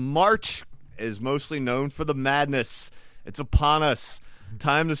 But March is mostly known for the madness. It's upon us.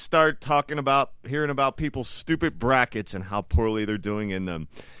 Time to start hearing about people's stupid brackets and how poorly they're doing in them.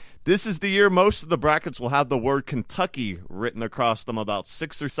 This is the year most of the brackets will have the word Kentucky written across them about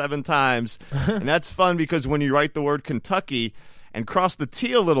 6 or 7 times. And that's fun because when you write the word Kentucky and cross the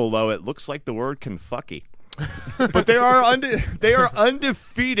T a little low, it looks like the word Kenfucky. But they are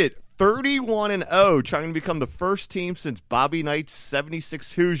undefeated, 31-0, trying to become the first team since Bobby Knight's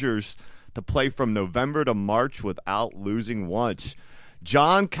 76 Hoosiers to play from November to March without losing once.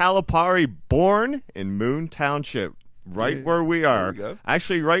 John Calipari, born in Moon Township, right where we are. There you go.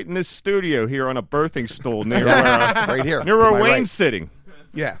 Actually, right in this studio here on a birthing stool near where, right here. near where to my Wayne's right. sitting.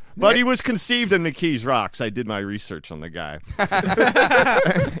 Yeah. But he was conceived in McKees Rocks. I did my research on the guy.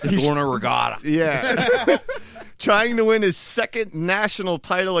 Born a regatta. Yeah. Trying to win his second national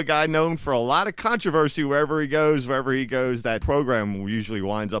title, a guy known for a lot of controversy wherever he goes. That program usually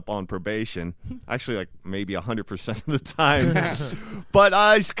winds up on probation. Actually, like maybe 100% of the time. But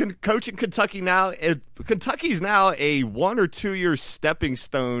he's coaching Kentucky now. Kentucky's now a 1 or 2 year stepping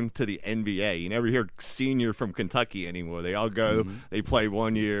stone to the NBA. You never hear senior from Kentucky anymore. They all go, they play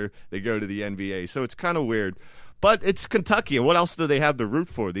 1 year, they go to the NBA. So it's kind of weird. But it's Kentucky, and what else do they have to root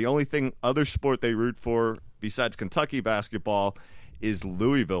for? The only other sport they root for besides Kentucky basketball is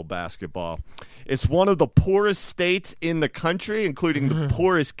Louisville basketball. It's one of the poorest states in the country, including the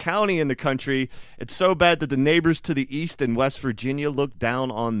poorest county in the country. It's so bad that the neighbors to the east in West Virginia look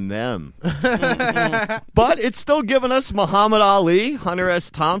down on them. But it's still giving us Muhammad Ali, Hunter S.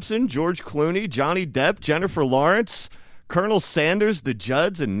 Thompson, George Clooney, Johnny Depp, Jennifer Lawrence, Colonel Sanders, the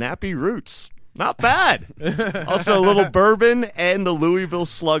Judds, and Nappy Roots. Not bad. Also, a little bourbon and the Louisville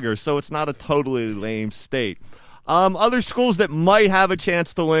Slugger, so it's not a totally lame state. Other schools that might have a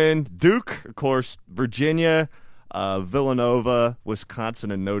chance to win: Duke, of course, Virginia, Villanova,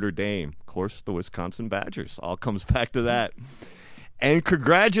 Wisconsin, and Notre Dame. Of course, the Wisconsin Badgers. All comes back to that. And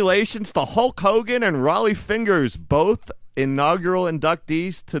congratulations to Hulk Hogan and Raleigh Fingers, both inaugural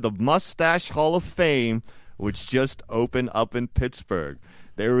inductees to the Mustache Hall of Fame, which just opened up in Pittsburgh.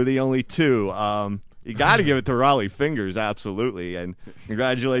 They were the only two. You got to give it to Raleigh Fingers, absolutely. And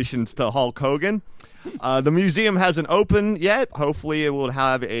congratulations to Hulk Hogan. The museum hasn't opened yet. Hopefully, it will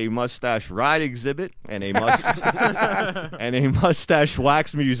have a mustache ride exhibit and a mustache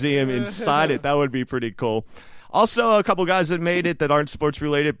wax museum inside it. That would be pretty cool. Also, a couple guys that made it that aren't sports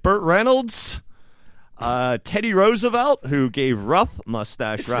related: Burt Reynolds, Teddy Roosevelt, who gave rough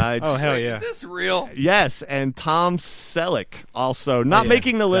mustache rides. Oh, hell yeah. Is this real? Yes, and Tom Selleck, also not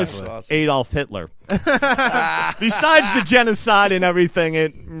making the list. definitely. Awesome. Adolf Hitler. Besides the genocide and everything,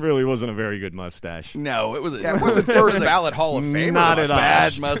 it really wasn't a very good mustache. No, it was. Yeah, it wasn't first ballot Hall of Famer. Not at all.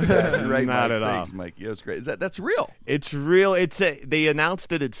 Bad mustache. Right, Not Mike. at all. Thanks, Mikey. That was great. That's real. It's real. They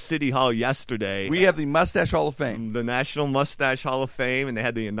announced it at City Hall yesterday. We have the Mustache Hall of Fame. the National Mustache Hall of Fame, and they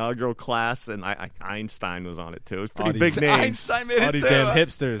had the inaugural class, and Einstein was on it too. It was pretty All big these- names. Einstein made All it these too. damn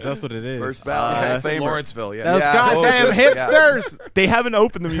hipsters. That's what it is. First ballot Hall of That's in Famer. Lawrenceville, yeah. Those Yeah. goddamn Oh, good. hipsters. They haven't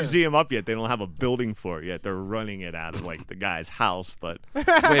opened the museum up yet. They don't have a building for it yet. They're running it out of like the guy's house, but Wait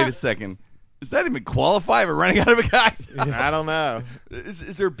a second. Does that even qualify for running out of a guy? I don't know.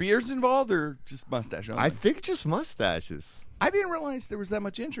 Is there beers involved or just mustache only? I think just mustaches. I didn't realize there was that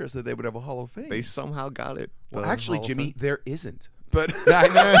much interest that they would have a Hall of Fame. They somehow got it. Well, the actually, Hall of Jimmy, Fame. there isn't. But I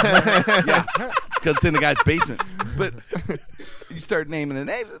know. Yeah, because it's in the guy's basement. But you start naming the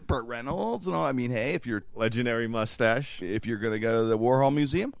names, Burt Reynolds and all. I mean, hey, if you're legendary mustache. going to go to the Warhol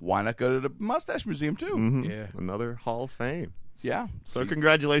Museum, why not go to the Mustache Museum too? Mhm. Yeah. Another Hall of Fame. Yeah. So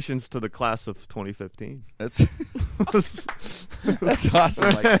congratulations to the class of 2015. That's that's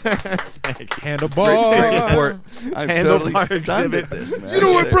awesome. Like, Handlebar. great report. I'm totally Handlebar stunned exhibit. at this, man. you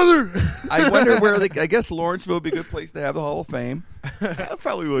know what, brother? I wonder where I guess Lawrenceville would be a good place to have the Hall of Fame. That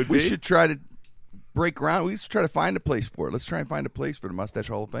probably would be. We should try to break ground. We should try to find a place for it. Let's try and find a place for the Mustache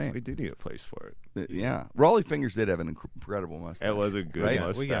Hall of We Fame. do need a place for it. Yeah. Raleigh Fingers did have an incredible mustache. It was a good Right?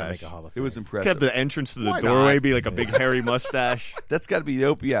 mustache. We gotta make a Hall of It Fame. was Could impressive. have the entrance to the Why doorway not? be like a big hairy mustache. That's got to be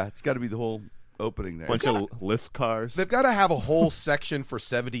the it's got to be the whole opening there. Bunch of lift cars. They've got to have a whole section for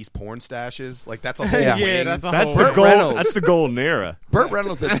 70s porn stashes. Like, that's a whole Yeah. wing. Yeah, that's a That's whole. the Burt gold. Reynolds. That's the golden era. Burt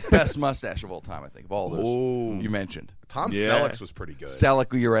Reynolds had the best mustache of all time, I think, of all those Oh. you mentioned. Tom Yeah. Selleck's was pretty good.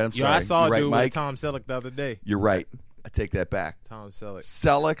 Selleck, you're right. I'm Yo, sorry. I saw You're a right, dude Mike. with Tom Selleck the other day. You're right. I take that back. Tom Selleck.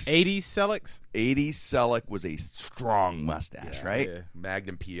 Selleck's 80s Sellecks? 80s Selleck was a strong mustache, right? Yeah.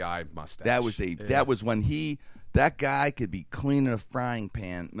 Magnum PI mustache. That was when that guy could be cleaning a frying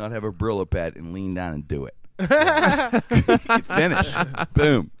pan, not have a Brillo pad, and lean down and do it. He'd finish.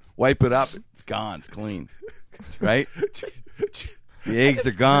 Boom. Wipe it up. It's gone. It's clean. Right? The eggs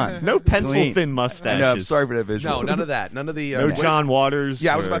are gone. No pencil Clean. thin I mustaches. know, I'm sorry for that visual. No, none of that. None of the. No John Waters.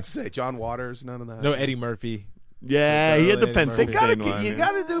 Yeah, I was or- about to say John Waters. None of that. No Eddie Murphy. Yeah, he had the Eddie pencil Murphy. thin one. You yeah.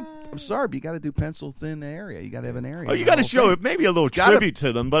 got to do. I'm sorry, but you got to do pencil thin area. You got to have an area. Oh, you got to show it. Maybe a little gotta- tribute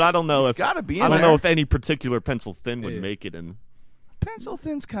to them, but I don't know if gotta be in I don't there. know if any particular pencil thin would Yeah. make it in. Pencil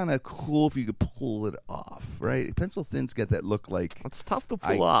thin's kind of cool if you could pull it off, right? Pencil thin's got that look like. It's tough to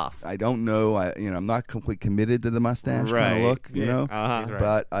pull off. I don't know. I'm not completely committed to the mustache kind Right. of look, you Yeah. know. Uh-huh. He's right.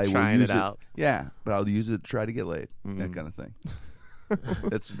 But I will Trying use it out. Yeah, but I'll use it to try to get laid. Mm-hmm. That kind of thing.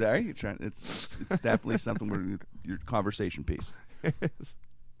 That's there. You're trying. It's definitely something where your conversation piece.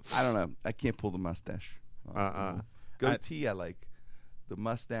 I don't know. I can't pull the mustache. Goatee, I like. The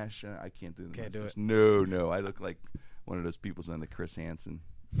mustache, I can't do the Can't do mustache. it. No. I look like one of those people on the Chris Hansen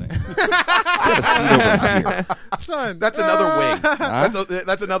thing. Have a seat over here. Son, That's another wing. Huh?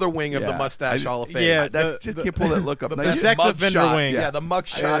 That's another wing of the Yeah. Mustache I- Hall of Fame. Yeah. That just can't pull that look up. the Now, sex mug offender shot. wing. Yeah, the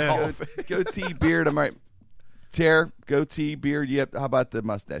mugshot Yeah. Hall of Fame. goatee, beard. I'm right. Tear, goatee, beard. How about the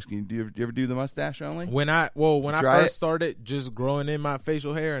mustache? Can you ever do the mustache only? When I Try first it? started just growing in my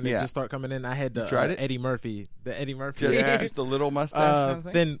facial hair and it Yeah. just started coming in, I had the tried it? Eddie Murphy, Just a little mustache. kind of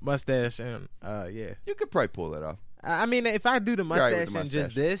thing? thin mustache and yeah. You could probably pull that off. I mean, if I do the You're all right with mustache the and just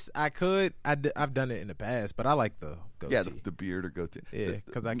mustache. this, I could. I've done it in the past, but I like the goatee. Yeah, the beard or goatee. Yeah,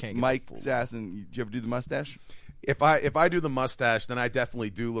 'cause I can't get Mike the full Sasson, did you ever do the mustache? If I do the mustache, then I definitely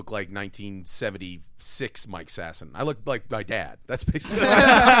do look like 1976 Mike Sasson. I look like my dad. That's basically.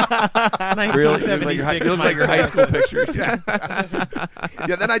 Really? You look like your high school pictures. Yeah,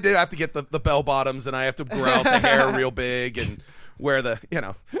 then I do have to get the bell bottoms, and I have to grow out the hair real big and wear the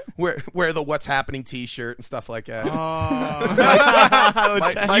wear the What's Happening T-shirt and stuff like that.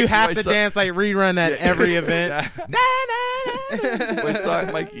 You have to dance like rerun at every event. Wait,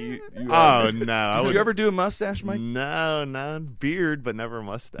 sorry, Mikey. Oh no! Did you ever do a mustache, Mike? No, beard, but never a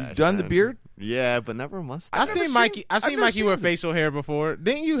mustache. You've done the man. beard? Yeah, but never a mustache. I've seen Mikey seen with it. facial hair before.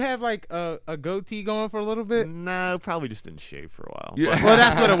 Didn't you have like a goatee going for a little bit? No, probably just didn't shave for a while. Yeah. Well,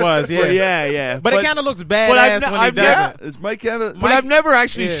 that's what it was. Yeah, But yeah. But it kind of looks I've badass ne- when he I've doesn't. Does Mike have it? But I've never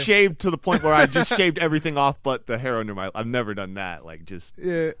actually Yeah. shaved to the point where I just shaved everything off but the hair under my. I've never done that. Like just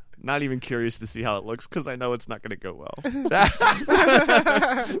Yeah. not even curious to see how it looks because I know it's not going to go well.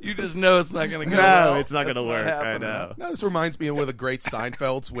 You just know it's not going to go No, well. it's not That's gonna work. I happening. know. No, this reminds me of one of the great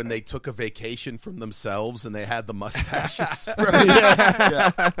Seinfelds when they took a vacation from themselves and they had the mustaches.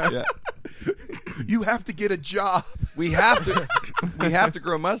 Yeah. You have to get a job. We have to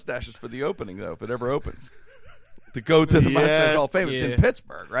grow mustaches for the opening though, if it ever opens. To go to the Yeah. Mustache Hall of Fame. It's Yeah. in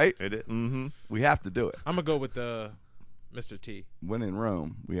Pittsburgh, right? Mm-hmm. We have to do it. I'm gonna go with Mr. T. When in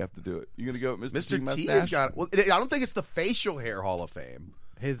Rome, we have to do it. You gonna go with Mr. T Mr. T mustache? has got. Well, I don't think it's the facial hair Hall of Fame.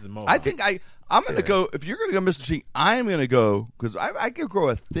 His mohawk. I think I'm gonna go. If you're gonna go, Mr. T, I'm gonna go because I could grow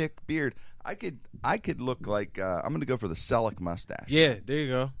a thick beard. I could look like I'm gonna go for the Selleck mustache. Yeah, there you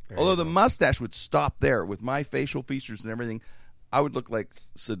go. Although the mustache would stop there with my facial features and everything, I would look like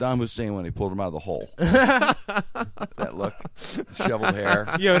Saddam Hussein when he pulled him out of the hole. That look, shoveled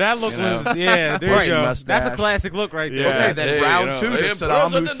hair. Yo, that look You know? was there Right, you go. mustache. That's a classic look right there. Yeah. Okay, then Hey, round you know, two. hey, Does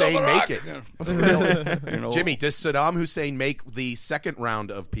Saddam President Hussein of make Iraq. it? You know, Jimmy, does Saddam Hussein make the second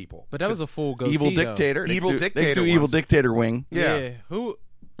round of people? But that was a full goatee. evil though. dictator. They Evil do- dictator They do evil ones. dictator wing. Yeah. Who?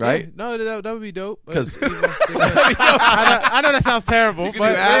 Right? Yeah, no, that would be dope. 'Cause- I know that sounds terrible, could but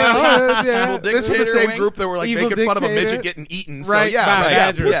do Adam. yeah, Evil This was the Dictator same wing? group that were like Evil making fun of a dictator. midget getting eaten. Right, So yeah, by right.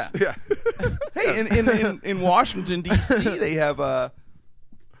 badgers. Yeah. Hey, in Washington D.C. they have a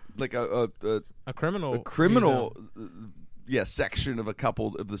a criminal. criminal section of a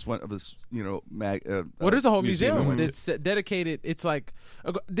couple of this Well, there's a whole museum that's dedicated. It's like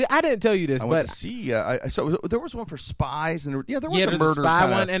I didn't tell you this, I went but to see. I saw there was one for spies, and there was a there's murder spy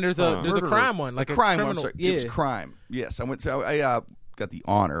kinda, one, and there's a murder- crime one, like a crime one. criminal. Sorry. Yeah. It was crime. Yes, I went. So I got the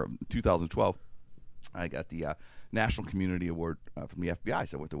honor of 2012. I got the National Community Award from the FBI.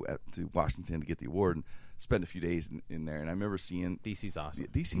 So I went to Washington to get the award and spent a few days in there. And I remember seeing DC's awesome.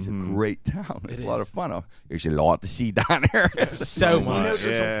 DC's a great town. It's It a lot is. of fun. There's a lot to see down there. So much.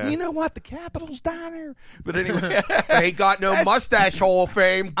 You know what? The Capitol's down there. But anyway, Ain't got no mustache Hall of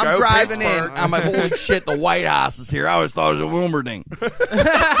Fame. I'm Go driving Pittsburgh. in. I'm like, holy shit, the White House is here. I always thought it was a Wilmerding.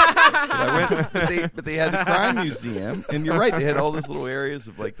 But they had the crime museum, and you're right. They had all these little areas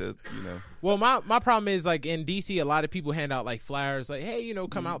of like Well, my problem is like in DC, a lot of people hand out like flyers, like, hey,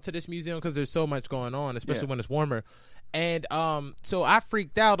 come out to this museum because there's so much going on, especially when it's warmer. And so I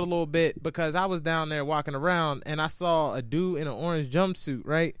freaked out a little bit because I was down there walking around and I saw a dude in an orange jumpsuit,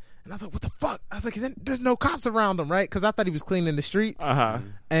 right? And I was like, what the fuck? I was like, there's no cops around him, right? Because I thought he was cleaning the streets.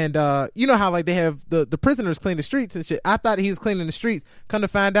 And you know how like they have the prisoners clean the streets and shit. I thought he was cleaning the streets. Come to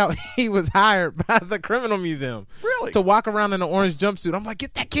find out he was hired by the criminal museum. Really? To walk around in an orange jumpsuit. I'm like,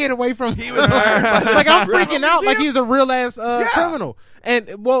 get that kid away from me. He was hired by the Like I'm criminal freaking out like museum? he's a real ass criminal.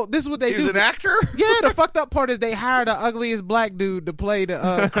 And well, this is what they he do. was an actor. Yeah, the fucked up part is they hired the ugliest black dude to play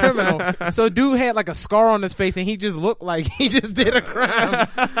the criminal. So dude had like a scar on his face and he just looked like he just did a crime.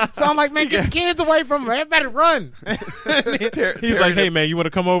 So I'm like, man, get the kids away from him. Everybody run. He's like, hey man, you want to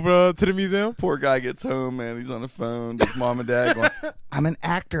come over to the museum? Poor guy gets home, man. He's on the phone. His mom and dad going, I'm an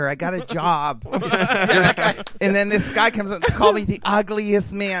actor. I got a job. And then this guy comes up and calls me the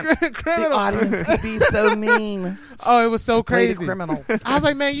ugliest man. The Criminal. audience could be so mean. Oh, it was so Play the crazy. criminal. I was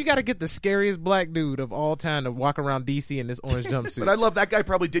like, man, you got to get the scariest black dude of all time to walk around DC in this orange jumpsuit. But I love that guy.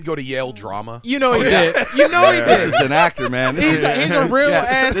 Probably did go to Yale drama. You know he did. You know he This did. is an actor, man. This He's is- a real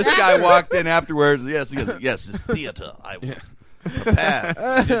ass This actor. guy walked in afterwards. Yes, he goes, yes, it's theater. I was prepared.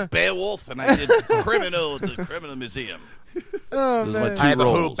 I did Beowulf and I did Criminal at the Criminal Museum. Oh, Those are my man. two I have a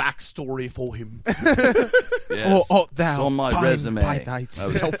whole roles. backstory for him. Yes. Oh, thou it's on my fine resume. by I was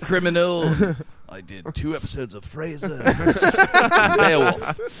thyself. Criminal. I did 2 episodes of Fraser.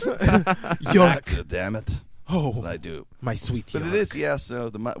 Beowulf. Actor, damn it. That's what I do. My sweet But it York. is, yeah.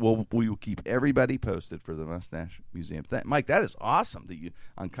 So we will keep everybody posted for the Mustache Museum. Mike, that is awesome that you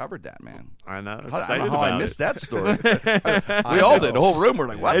uncovered that, man. I know. I don't Excited know how I about missed it. that story. We all did. The whole room were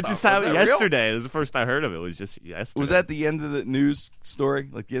like, "What?" It the- just was happened that real? yesterday. It was the first I heard of it. It was just yesterday. Was that the end of the news story?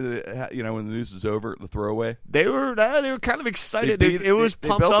 Like, when the news is over, the throwaway. They were kind of excited. They beat- It was they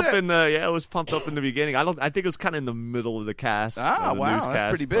pumped built up it? it was pumped up in the beginning. I think it was kind of in the middle of the cast. Ah, the wow, that's newscast,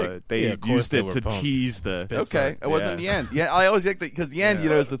 pretty big. but they Yeah, of course used they it were to pumped. tease the Okay, it wasn't the end. Yeah, I always think that because the end,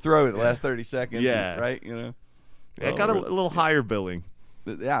 is the throw it the last 30 seconds. Yeah. Right. Yeah, it got a little higher billing.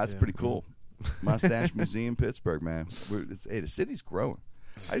 Yeah, it's pretty cool. Mustache Museum, Pittsburgh, man. The city's growing.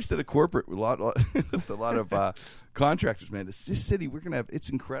 I just did a corporate with a lot of contractors, man. This city, we're gonna have. It's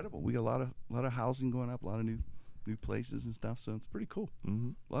incredible. We got a lot of housing going up, a lot of new places and stuff. So it's pretty cool. Mm-hmm.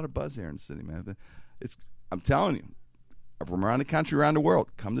 A lot of buzz here in the city, man. I'm telling you, from around the country, around the world,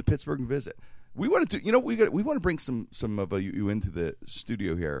 come to Pittsburgh and visit. We want to do. We want to bring some of you into the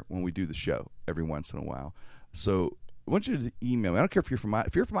studio here when we do the show every once in a while. So I want you to email me. I don't care if you're from out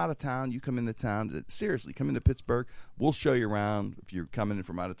of town, you come into town. Seriously, come into Pittsburgh. We'll show you around. If you're coming in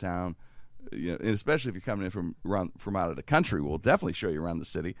from out of town, and especially if you're coming in from out of the country, we'll definitely show you around the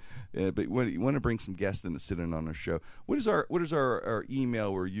city. But you want to bring some guests in to sit in on our show. What is our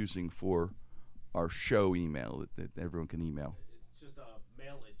email we're using for our show email that everyone can email? It's just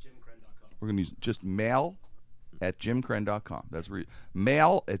mail@jimkrenn.com. We're going to use just mail@jimkrenn.com. That's where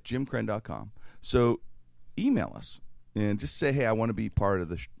mail@jimkrenn.com. So email us. And just say, hey, I want to be part of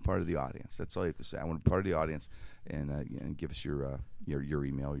the audience. That's all you have to say. I want to be part of the audience, and give us your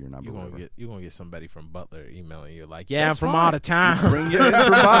email, your number. You're gonna get somebody from Butler emailing you like, That's I'm from fine. out of town. Bring you in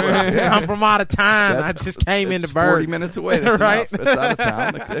from Butler. Yeah. I'm from out of town. I just came into Bird. 40 minutes away. That's Right? enough. That's out of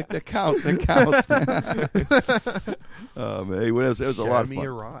town. That counts. That counts, man. Man, what else? It was a lot of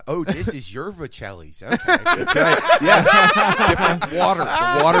fun. Oh, this is your Vicelli's. Okay. That's right. Yeah. Different water.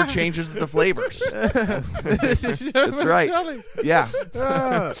 The water changes the flavors. That's right. Yeah.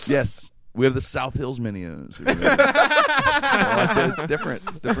 Yes. We have the South Hills menus. It's different.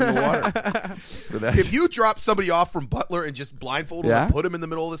 It's different than water. If you drop somebody off from Butler and just blindfold them and put them in the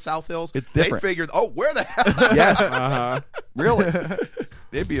middle of the South Hills, it's different. They figured, where the hell? Yes. Really.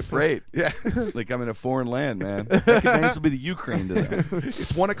 They'd be afraid. Yeah. Like I'm in a foreign land, man. That could may be the Ukraine to them.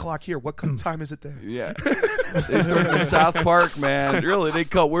 It's 1:00 here. What time is it there? Yeah. They throw it in South Park, man. Really, they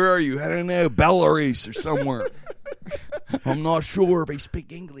call, where are you? I don't know, Belarus or somewhere. I'm not sure if they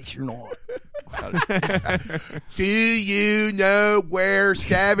speak English or not. Do you know where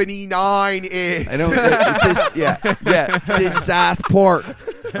 79 is? I don't. It says, it says South Park.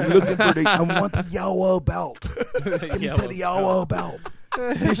 I'm looking for I want the yellow belt. Let's get me to the yellow belt.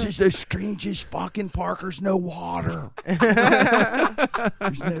 This is the strangest fucking park. There's no water. But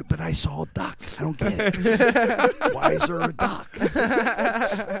I saw a duck. I don't get it. Why is there a duck?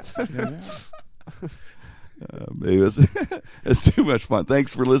 It's too much fun.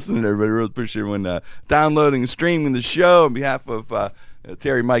 Thanks for listening, everybody. Really appreciate everyone downloading and streaming the show. On behalf of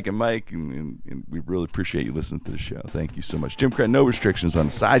Terry, Mike, and Mike, and we really appreciate you listening to the show. Thank you so much. Jim Krenn, No Restrictions on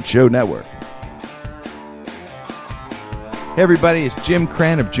the Sideshow Network. Hey, everybody. It's Jim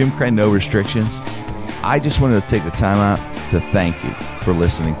Krenn of Jim Krenn, No Restrictions. I just wanted to take the time out to thank you for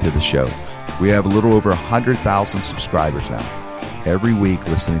listening to the show. We have a little over 100,000 subscribers now, every week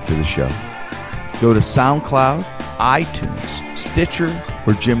listening to the show. Go to SoundCloud, iTunes, Stitcher,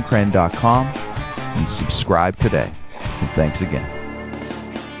 or JimKrenn.com and subscribe today. And thanks again.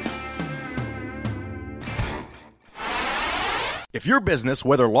 If your business,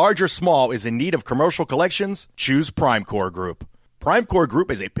 whether large or small, is in need of commercial collections, choose Primecore Group. Primecore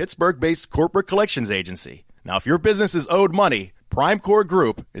Group is a Pittsburgh-based corporate collections agency. Now, if your business is owed money, Primecore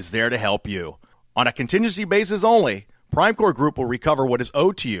Group is there to help you. On a contingency basis only, Primecore Group will recover what is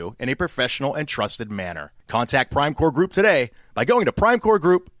owed to you in a professional and trusted manner. Contact Primecore Group today by going to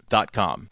primecoregroup.com.